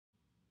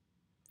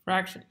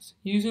Fractions.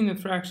 Using the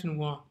fraction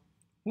wall.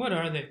 What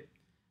are they?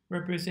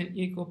 Represent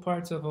equal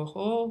parts of a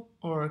whole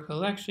or a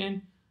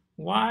collection.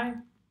 Why?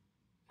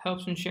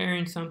 Helps in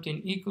sharing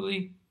something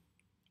equally.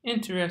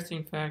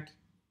 Interesting fact.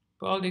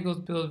 Bald eagles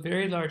build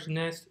very large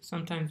nests,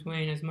 sometimes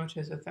weighing as much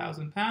as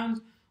 1,000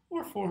 pounds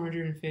or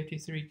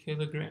 453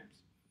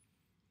 kilograms.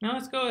 Now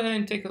let's go ahead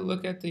and take a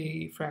look at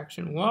the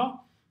fraction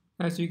wall.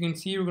 As you can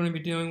see, we're going to be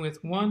dealing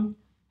with 1,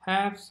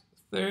 halves,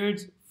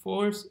 thirds,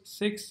 fourths,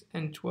 sixths,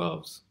 and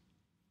 12ths.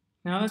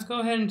 Now let's go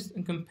ahead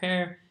and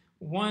compare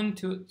 1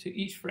 to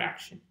each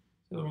fraction.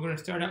 So we're going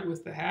to start out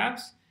with the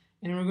halves,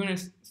 and we're going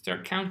to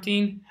start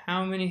counting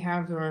how many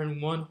halves are in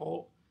one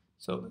whole.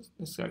 So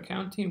let's start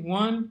counting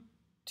 1,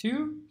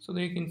 2, so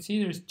that you can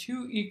see there's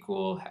 2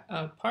 equal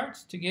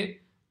parts to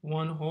get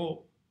one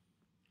whole.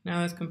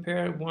 Now let's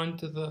compare 1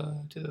 to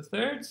the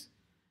thirds,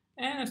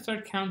 and let's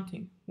start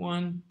counting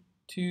 1,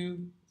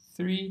 2,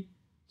 3.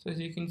 So as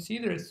you can see,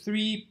 there are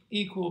 3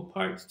 equal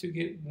parts to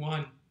get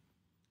 1.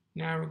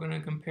 Now we're going to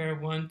compare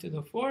 1 to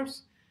the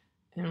fourths,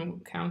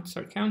 and we'll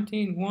start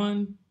counting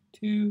 1,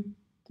 2,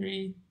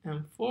 3,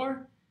 and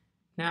 4.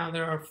 Now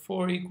there are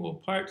 4 equal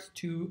parts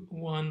to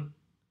 1.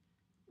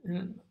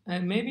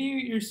 And maybe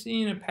you're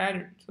seeing a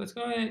pattern. So let's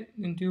go ahead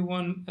and do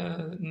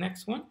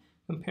next one,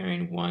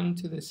 comparing 1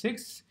 to the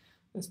sixths.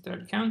 Let's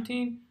start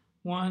counting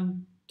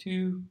 1,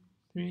 2,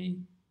 3,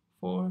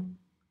 4,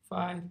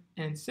 5,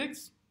 and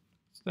 6.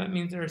 So that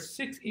means there are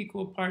 6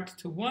 equal parts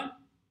to 1.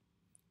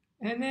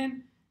 And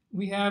then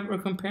we're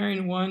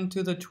comparing 1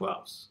 to the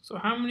 12ths. So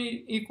how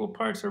many equal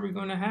parts are we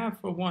going to have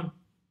for 1?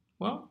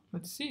 Well,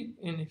 let's see.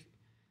 And if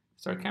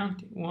start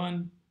counting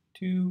 1,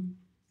 2,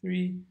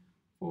 3,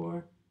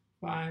 4,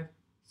 5,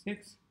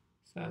 6,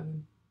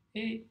 7,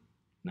 8,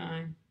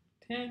 9,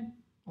 10,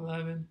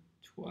 11,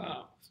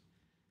 12.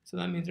 So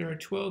that means there are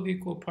 12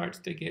 equal parts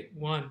to get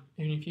 1.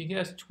 And if you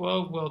guessed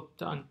 12, well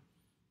done.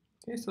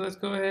 Okay, so let's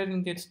go ahead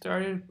and get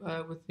started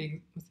with the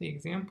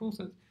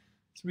examples.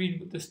 Let's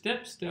read the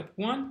steps. Step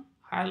 1,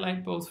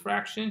 highlight both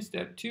fractions.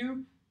 Step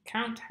 2,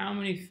 count how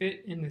many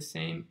fit in the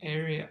same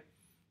area.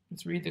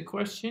 Let's read the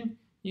question.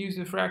 Use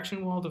the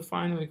fraction wall to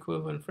find the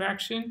equivalent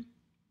fraction.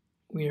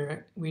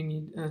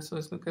 So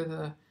let's look at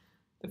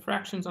the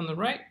fractions on the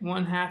right.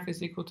 1/2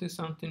 is equal to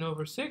something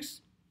over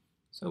 6.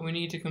 So we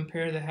need to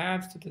compare the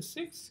halves to the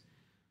sixths.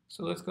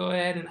 So let's go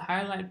ahead and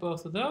highlight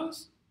both of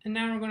those. And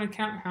now we're going to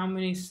count how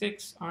many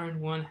 6 are in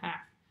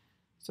 1/2.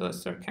 So let's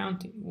start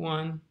counting.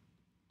 1,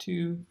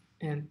 2,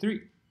 and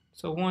 3.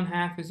 So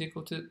 1/2 is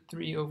equal to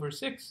 3 over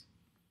 6.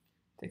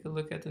 Take a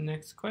look at the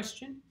next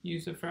question.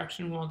 Use the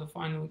fraction wall to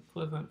find the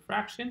equivalent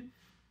fraction.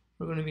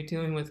 We're going to be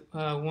dealing with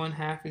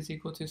 1/2 is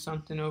equal to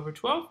something over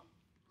 12.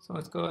 So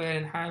let's go ahead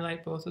and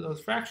highlight both of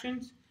those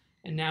fractions.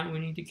 And now we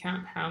need to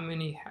count how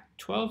many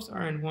 12ths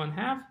are in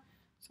 1/2.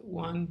 So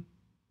 1,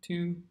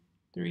 2,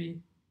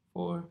 3,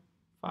 4,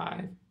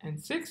 5, and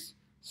 6.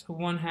 So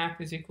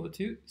 1/2 is equal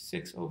to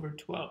 6 over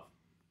 12.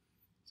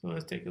 So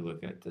let's take a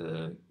look at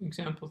the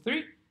example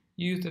 3.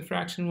 Use the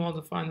fraction wall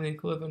to find the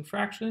equivalent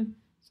fraction.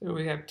 So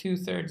we have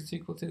 2/3 is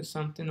equal to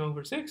something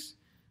over 6.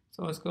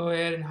 So let's go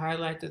ahead and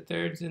highlight the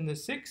thirds in the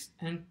 6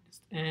 and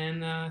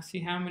see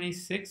how many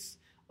 6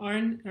 are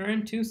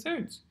in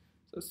 2/3.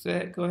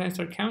 So go ahead and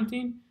start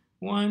counting.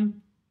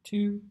 1,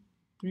 2,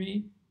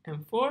 3,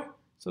 and 4.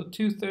 So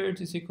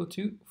 2/3 is equal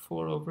to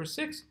 4 over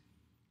 6.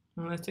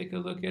 Now let's take a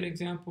look at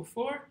example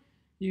 4.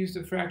 Use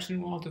the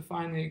fraction wall to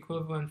find the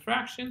equivalent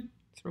fraction.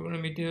 So we're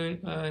going to be doing,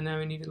 now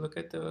we need to look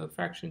at the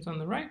fractions on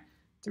the right.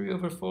 3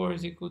 over 4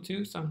 is equal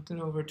to something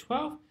over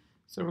 12.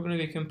 So we're going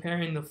to be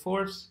comparing the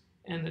fourths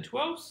and the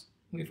 12ths.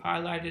 We've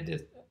highlighted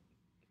the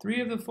 3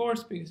 of the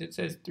fourths because it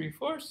says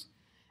 3/4.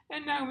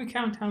 And now we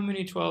count how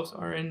many 12ths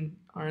are in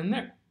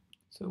there.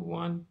 So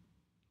 1,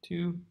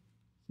 2,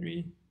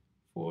 3,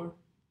 4,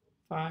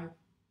 5,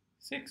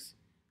 6,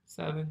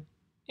 7,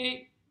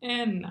 8,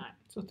 and 9.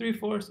 So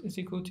 3/4 is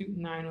equal to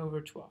 9 over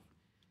 12.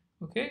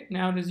 Okay,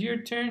 now it is your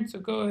turn, so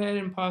go ahead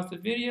and pause the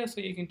video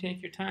so you can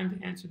take your time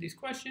to answer these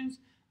questions.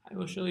 I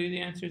will show you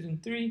the answers in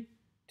 3,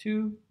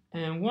 2,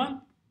 and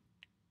 1.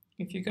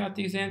 If you got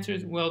these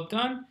answers, well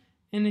done.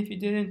 And if you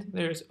didn't,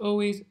 there's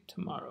always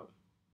tomorrow.